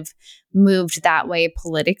have kind of moved that way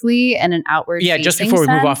politically and an outward. Yeah, just before we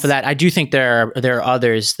move off of that, I do think there are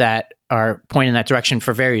others that are pointing in that direction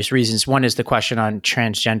for various reasons. One is the question on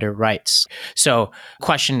transgender rights. So,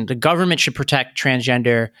 question: the government should protect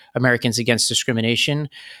transgender Americans against discrimination.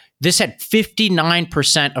 This had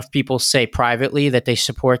 59% of people say privately that they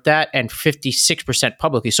support that and 56%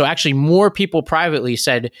 publicly. So actually more people privately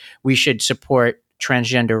said we should support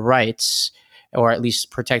transgender rights or at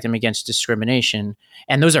least protect them against discrimination.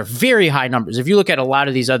 And those are very high numbers. If you look at a lot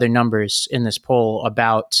of these other numbers in this poll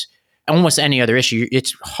about almost any other issue,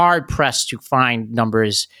 it's hard pressed to find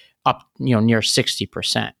numbers up, near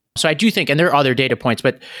 60%. So I do think, and there are other data points,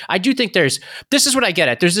 but I do think this is what I get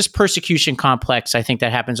at. There's this persecution complex, I think,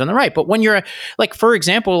 that happens on the right. But when you're like, for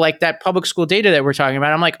example, like that public school data that we're talking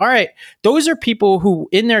about, I'm like, all right, those are people who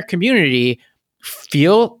in their community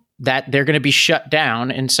feel that they're going to be shut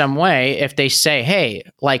down in some way if they say, hey,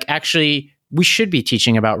 like actually, we should be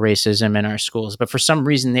teaching about racism in our schools. But for some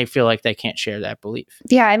reason, they feel like they can't share that belief.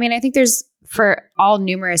 Yeah, I mean, I think there's for all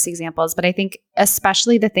numerous examples, but I think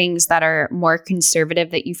especially the things that are more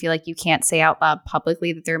conservative that you feel like you can't say out loud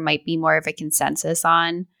publicly that there might be more of a consensus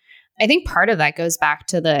on. I think part of that goes back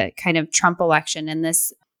to the kind of Trump election and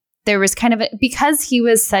there was kind of because he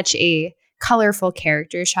was such a colorful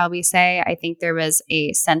character, shall we say, I think there was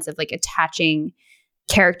a sense of like attaching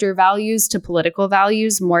character values to political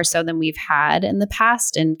values more so than we've had in the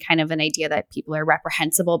past, and kind of an idea that people are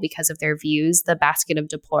reprehensible because of their views, the basket of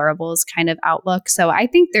deplorables kind of outlook. So I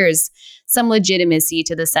think there's some legitimacy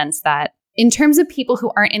to the sense that in terms of people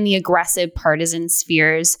who aren't in the aggressive partisan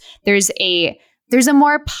spheres, there's a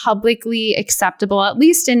more publicly acceptable, at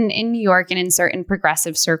least in New York and in certain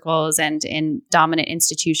progressive circles and in dominant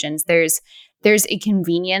institutions, there's a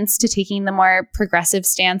convenience to taking the more progressive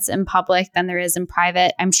stance in public than there is in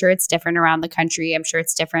private. I'm sure it's different around the country. I'm sure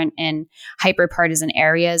it's different in hyper-partisan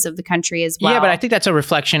areas of the country as well. Yeah, but I think that's a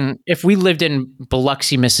reflection. If we lived in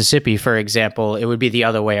Biloxi, Mississippi, for example, it would be the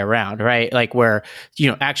other way around, right? Like where,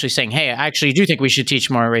 actually saying, hey, I actually do think we should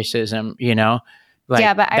teach more racism, Like,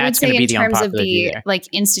 yeah, but I would say in terms of the like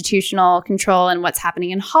institutional control and what's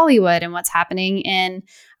happening in Hollywood and what's happening in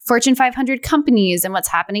Fortune 500 companies and what's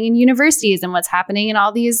happening in universities and what's happening in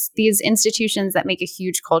all these institutions that make a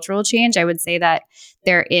huge cultural change, I would say that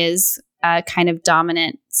there is a kind of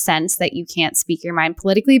dominant sense that you can't speak your mind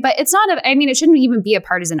politically. But it's not it shouldn't even be a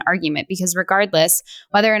partisan argument, because regardless,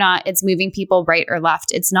 whether or not it's moving people right or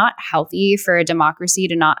left, it's not healthy for a democracy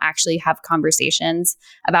to not actually have conversations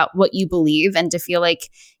about what you believe and to feel like,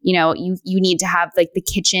 you need to have like the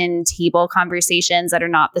kitchen table conversations that are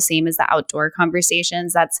not the same as the outdoor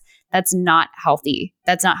conversations. That's not healthy.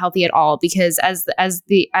 That's not healthy at all, because as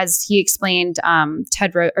he explained,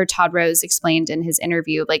 Todd Rose explained in his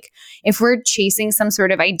interview, like if we're chasing some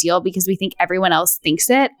sort of ideal because we think everyone else thinks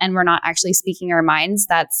it and we're not actually speaking our minds,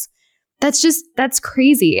 that's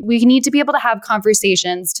crazy. We need to be able to have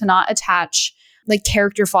conversations, to not attach like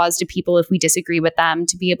character flaws to people if we disagree with them,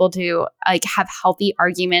 to be able to like have healthy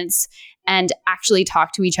arguments and actually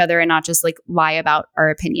talk to each other and not just like lie about our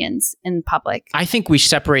opinions in public. I think we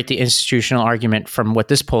separate the institutional argument from what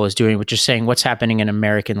this poll is doing, which is saying what's happening in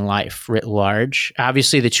American life writ large.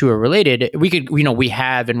 Obviously, the two are related. We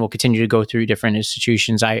have and will continue to go through different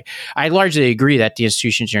institutions. I largely agree that the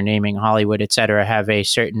institutions you're naming, Hollywood, et cetera, have a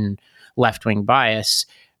certain left-wing bias.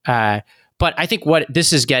 But I think what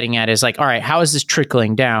this is getting at is like, all right, how is this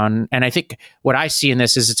trickling down? And I think what I see in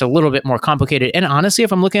this is it's a little bit more complicated. And honestly,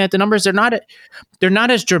 if I'm looking at the numbers, they're not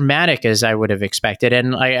as dramatic as I would have expected.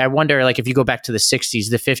 And I wonder, like, if you go back to the 60s,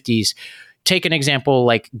 the 50s, take an example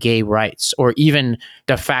like gay rights, or even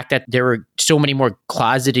the fact that there were so many more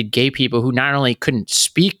closeted gay people who not only couldn't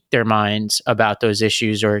speak their minds about those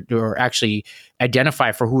issues or actually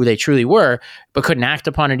identify for who they truly were, but couldn't act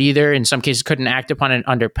upon it either. In some cases, couldn't act upon it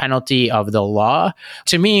under penalty of the law.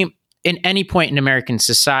 To me, in any point in American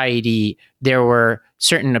society, there were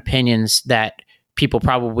certain opinions that people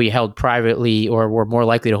probably held privately or were more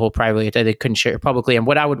likely to hold privately that they couldn't share publicly. And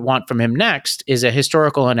what I would want from him next is a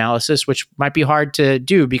historical analysis, which might be hard to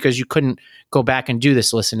do because you couldn't go back and do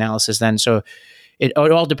this list analysis then. So it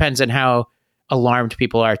all depends on how alarmed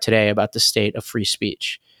people are today about the state of free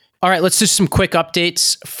speech. All right, let's do some quick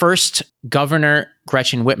updates. First, Governor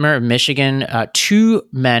Gretchen Whitmer of Michigan. 2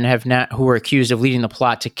 men who were accused of leading the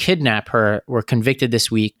plot to kidnap her were convicted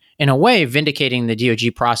this week, in a way vindicating the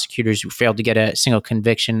DOJ prosecutors who failed to get a single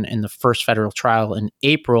conviction in the first federal trial in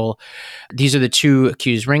April. These are the 2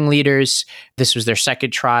 accused ringleaders. This was their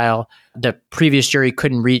second trial. The previous jury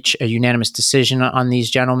couldn't reach a unanimous decision on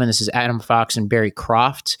these gentlemen. This is Adam Fox and Barry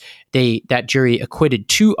Croft. That jury acquitted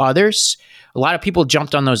 2 others. A lot of people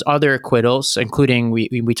jumped on those other acquittals, including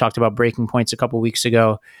we talked about breaking points a couple weeks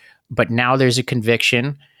ago, but now there's a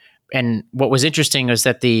conviction. And what was interesting was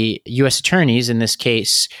that the U.S. attorneys in this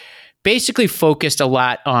case basically focused a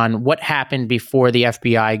lot on what happened before the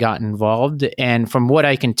FBI got involved. And from what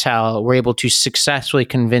I can tell, we're able to successfully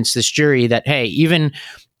convince this jury that, hey, even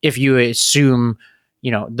if you assume,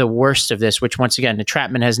 the worst of this, which once again,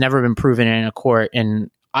 entrapment has never been proven in a court in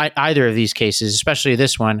either of these cases, especially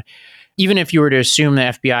this one. Even if you were to assume the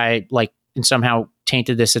FBI and somehow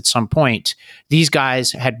tainted this at some point, these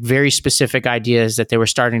guys had very specific ideas that they were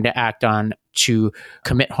starting to act on to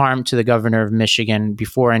commit harm to the governor of Michigan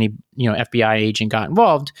before any FBI agent got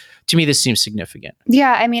involved. To me, this seems significant.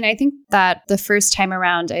 Yeah, I mean, I think that the first time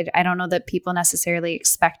around, I don't know that people necessarily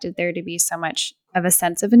expected there to be so much of a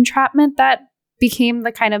sense of entrapment that became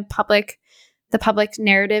the kind of public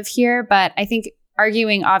narrative here. But I think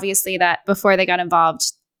arguing obviously that before they got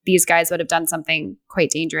involved, these guys would have done something quite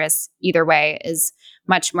dangerous either way is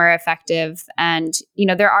much more effective. And,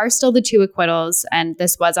 there are still the 2 acquittals, and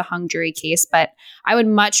this was a hung jury case, but I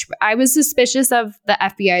was suspicious of the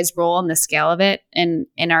FBI's role and the scale of it in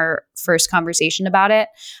our first conversation about it.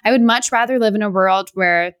 I would much rather live in a world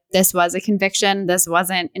where this was a conviction, this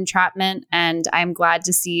wasn't entrapment. And I'm glad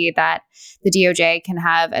to see that the DOJ can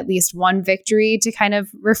have at least one victory to kind of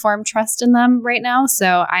reform trust in them right now.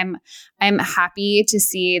 So I'm happy to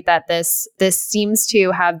see that this seems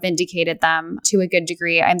to have vindicated them to a good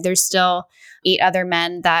degree. There's still 8 other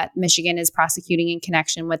men that Michigan is prosecuting in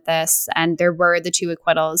connection with this, and there were the 2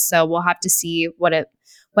 acquittals. So we'll have to see what it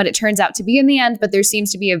turns out to be in the end. But there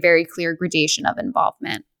seems to be a very clear gradation of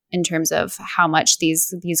involvement in terms of how much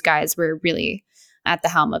these guys were really at the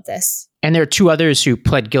helm of this. And there are 2 others who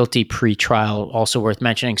pled guilty pre-trial, also worth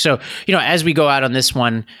mentioning. So, as we go out on this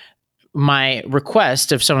one, my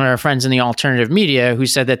request of some of our friends in the alternative media who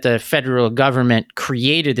said that the federal government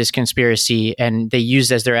created this conspiracy and they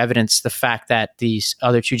used as their evidence the fact that these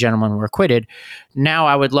other 2 gentlemen were acquitted. Now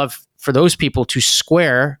I would love for those people to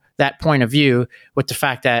square that point of view with the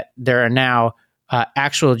fact that there are now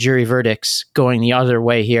actual jury verdicts going the other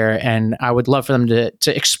way here. And I would love for them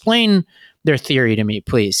to explain their theory to me,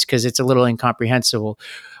 please, because it's a little incomprehensible.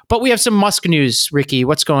 But we have some Musk news. Ricky,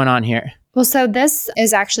 what's going on here? Well, so this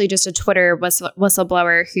is actually just a Twitter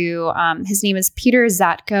whistleblower who his name is Peter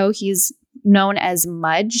Zatko. He's known as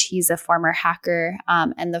Mudge. He's a former hacker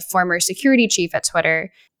and the former security chief at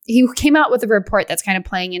Twitter. He came out with a report that's kind of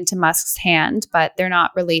playing into Musk's hand, but they're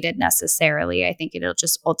not related necessarily. I think it'll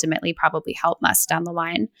just ultimately probably help Musk down the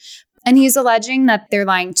line. And he's alleging that they're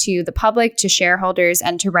lying to the public, to shareholders,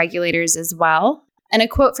 and to regulators as well. And a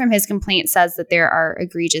quote from his complaint says that there are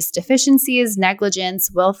egregious deficiencies, negligence,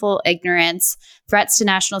 willful ignorance, threats to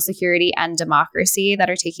national security and democracy that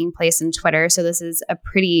are taking place in Twitter. So this is a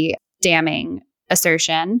pretty damning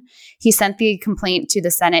assertion. He sent the complaint to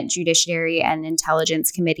the Senate Judiciary and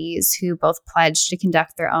Intelligence Committees, who both pledged to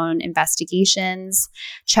conduct their own investigations.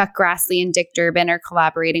 Chuck Grassley and Dick Durbin are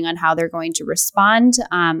collaborating on how they're going to respond.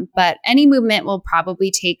 But any movement will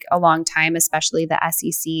probably take a long time, especially the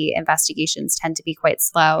SEC investigations tend to be quite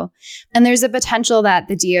slow. And there's a potential that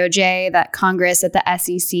the DOJ, that Congress, that the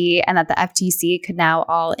SEC, and that the FTC could now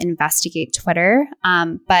all investigate Twitter.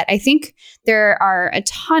 But I think there are a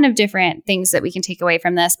ton of different things that we can take away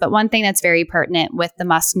from this. But one thing that's very pertinent with the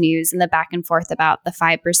Musk news and the back and forth about the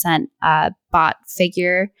 5% bot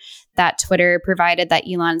figure that Twitter provided, that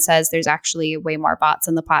Elon says there's actually way more bots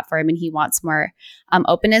on the platform and he wants more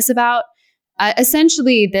openness about.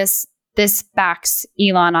 Essentially, this backs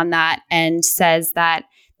Elon on that and says that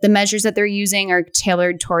the measures that they're using are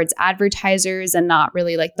tailored towards advertisers and not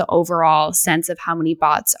really like the overall sense of how many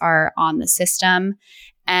bots are on the system.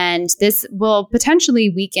 And this will potentially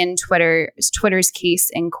weaken Twitter's case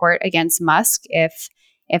in court against Musk if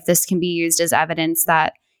this can be used as evidence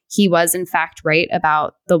that he was in fact right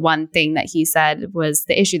about the one thing that he said was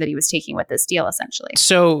the issue that he was taking with this deal, essentially.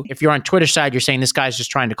 So if you're on Twitter's side, you're saying this guy's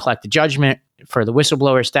just trying to collect the judgment for the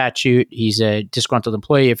whistleblower statute. He's a disgruntled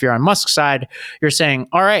employee. If you're on Musk's side, you're saying,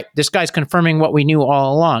 all right, this guy's confirming what we knew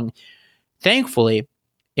all along. Thankfully,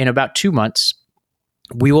 in about 2 months,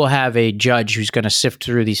 we will have a judge who's going to sift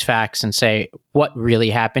through these facts and say what really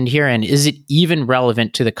happened here, and is it even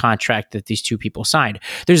relevant to the contract that these two people signed?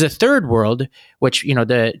 There's a third world, which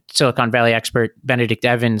the Silicon Valley expert Benedict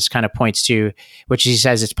Evans kind of points to, which he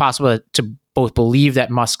says it's possible to both believe that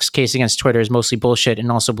Musk's case against Twitter is mostly bullshit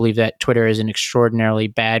and also believe that Twitter is an extraordinarily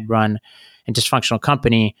bad run and dysfunctional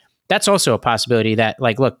company. That's also a possibility that,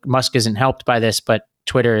 look, Musk isn't helped by this, but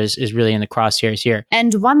Twitter is really in the crosshairs here.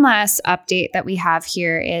 And one last update that we have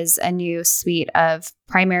here is a new suite of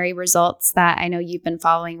primary results that I know you've been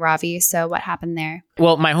following, Ravi. So what happened there?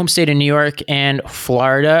 Well, my home state of New York and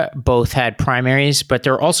Florida both had primaries, but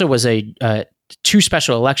there also was two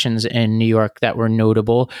special elections in New York that were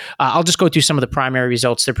notable. I'll just go through some of the primary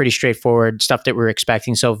results. They're pretty straightforward, stuff that we're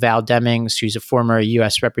expecting. So Val Demings, who's a former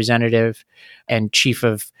U.S. representative and chief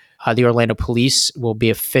of the Orlando Police, will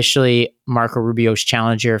be officially Marco Rubio's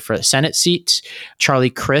challenger for the Senate seat.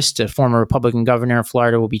 Charlie Crist, a former Republican governor of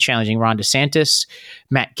Florida, will be challenging Ron DeSantis.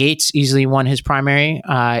 Matt Gaetz easily won his primary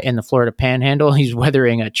in the Florida Panhandle. He's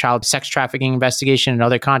weathering a child sex trafficking investigation and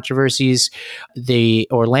other controversies. The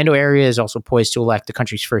Orlando area is also poised to elect the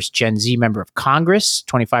country's first Gen Z member of Congress,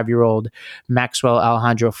 25-year-old Maxwell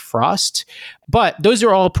Alejandro Frost. But those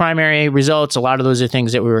are all primary results. A lot of those are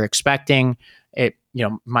things that we were expecting.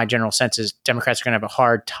 My general sense is Democrats are going to have a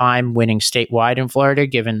hard time winning statewide in Florida,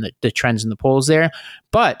 given the trends in the polls there.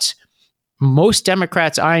 But most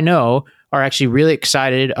Democrats I know are actually really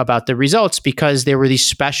excited about the results because there were these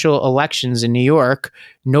special elections in New York.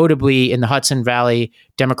 Notably, in the Hudson Valley,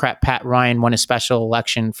 Democrat Pat Ryan won a special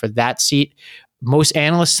election for that seat. Most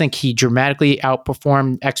analysts think he dramatically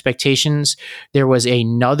outperformed expectations. There was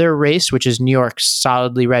another race, which is New York's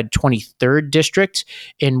solidly red 23rd district,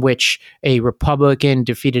 in which a Republican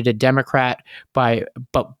defeated a Democrat by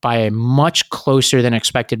a much closer than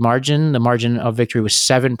expected margin. The margin of victory was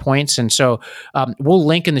 7 points. And so we'll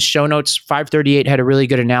link in the show notes. 538 had a really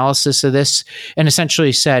good analysis of this and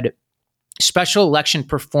essentially said, special election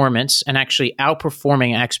performance and actually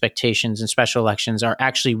outperforming expectations in special elections are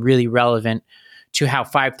actually really relevant to how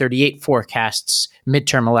 538 forecasts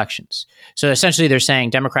midterm elections. So essentially they're saying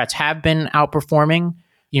Democrats have been outperforming.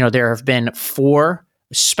 There have been 4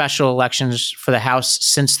 special elections for the House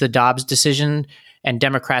since the Dobbs decision, and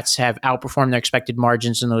Democrats have outperformed their expected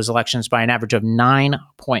margins in those elections by an average of 9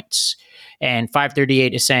 points. And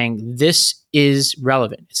 538 is saying this is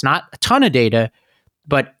relevant. It's not a ton of data,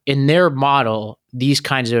 but in their model, these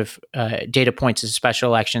kinds of data points in special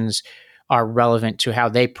elections are relevant to how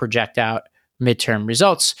they project out midterm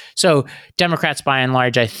results. So Democrats, by and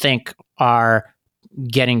large, I think, are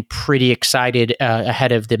getting pretty excited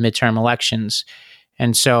ahead of the midterm elections.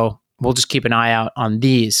 And so we'll just keep an eye out on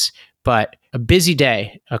these. But a busy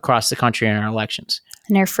day across the country in our elections.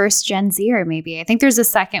 And our first Gen Zer, maybe. I think there's a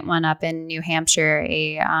second one up in New Hampshire,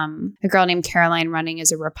 a girl named Caroline running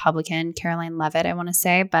as a Republican, Caroline Levitt, I want to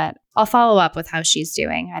say. But I'll follow up with how she's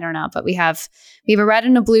doing. I don't know. But we have a red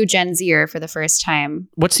and a blue Gen Zer for the first time.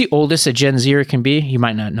 What's the oldest a Gen Zer can be? You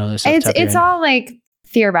might not know this. It's all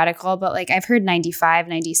theoretical, but I've heard 95,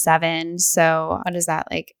 97. So what is that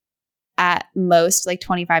at most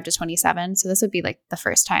 25 to 27. So this would be the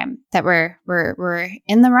first time that we're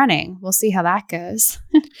in the running. We'll see how that goes.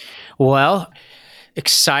 Well,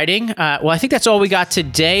 exciting. Well, I think that's all we got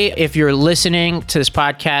today. If you're listening to this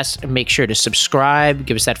podcast, make sure to subscribe,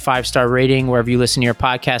 give us that 5-star rating wherever you listen to your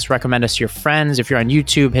podcast, recommend us to your friends. If you're on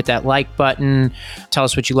YouTube, hit that like button, tell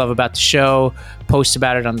us what you love about the show, post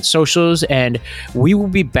about it on the socials, and we will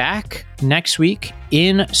be back next week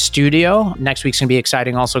in studio. Next week's going to be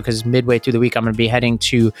exciting also because midway through the week, I'm going to be heading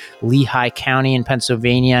to Lehigh County in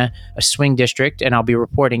Pennsylvania, a swing district, and I'll be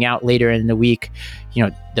reporting out later in the week,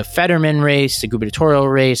 the Fetterman race, the gubernatorial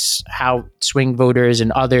race, how swing voters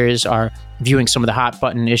and others are viewing some of the hot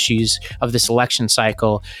button issues of this election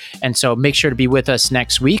cycle. And so make sure to be with us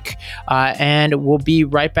next week, and we'll be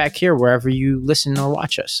right back here wherever you listen or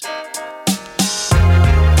watch us.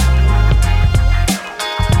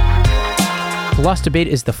 The Lost Debate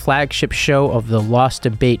is the flagship show of the Lost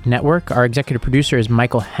Debate Network. Our executive producer is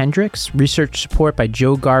Michael Hendricks. Research support by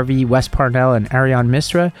Joe Garvey, Wes Parnell, and Ariane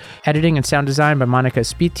Misra. Editing and sound design by Monica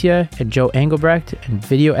Spitia and Joe Engelbrecht. And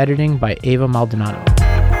video editing by Ava Maldonado.